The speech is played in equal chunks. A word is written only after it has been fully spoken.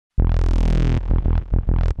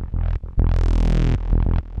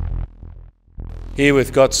Here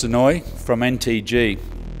with Ghot Seur Noi from NTG.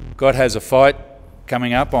 Ghot has a fight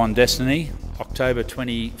coming up on Destiy, October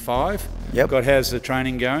 25. Yep. Ghot, how's the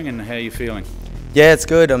training going and how are you feeling? Yeah, it's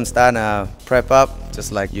good. I'm starting to prep up,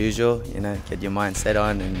 just like usual. You know, get your mind set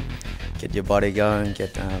on and get your body going,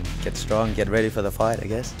 get strong, get ready for the fight, I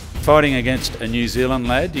guess. Fighting against a New Zealand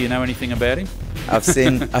lad, do you know anything about him? I've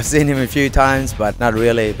seen him a few times, but not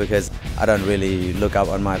really, because I don't really look up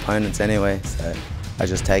on my opponents anyway. So I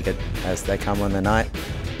just take it as they come on the night.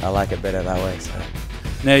 I like it better that way. So.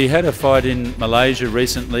 Now, you had a fight in Malaysia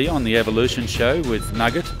recently on the Evolution show with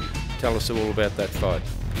Nugget. Tell us all about that fight.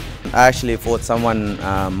 I actually fought someone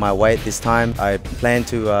my weight this time. I planned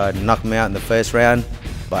to knock him out in the first round,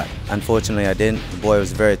 but unfortunately I didn't. The boy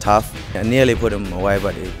was very tough. I nearly put him away,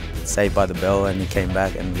 but he saved by the bell and he came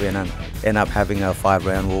back and we ended up having a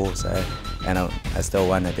 5-round war. So, and I still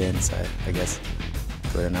won at the end, so I guess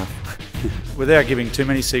good enough. Without giving too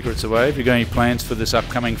many secrets away, have you got any plans for this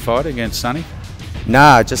upcoming fight against Sonny?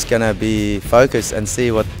 Nah, just gonna be focused and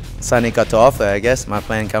see what Sonny got to offer. I guess my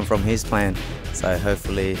plan come from his plan, so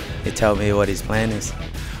hopefully he'll tell me what his plan is.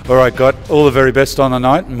 All right, Ghot, all the very best on the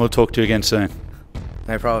night and we'll talk to you again soon.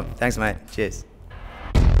 No problem. Thanks, mate. Cheers.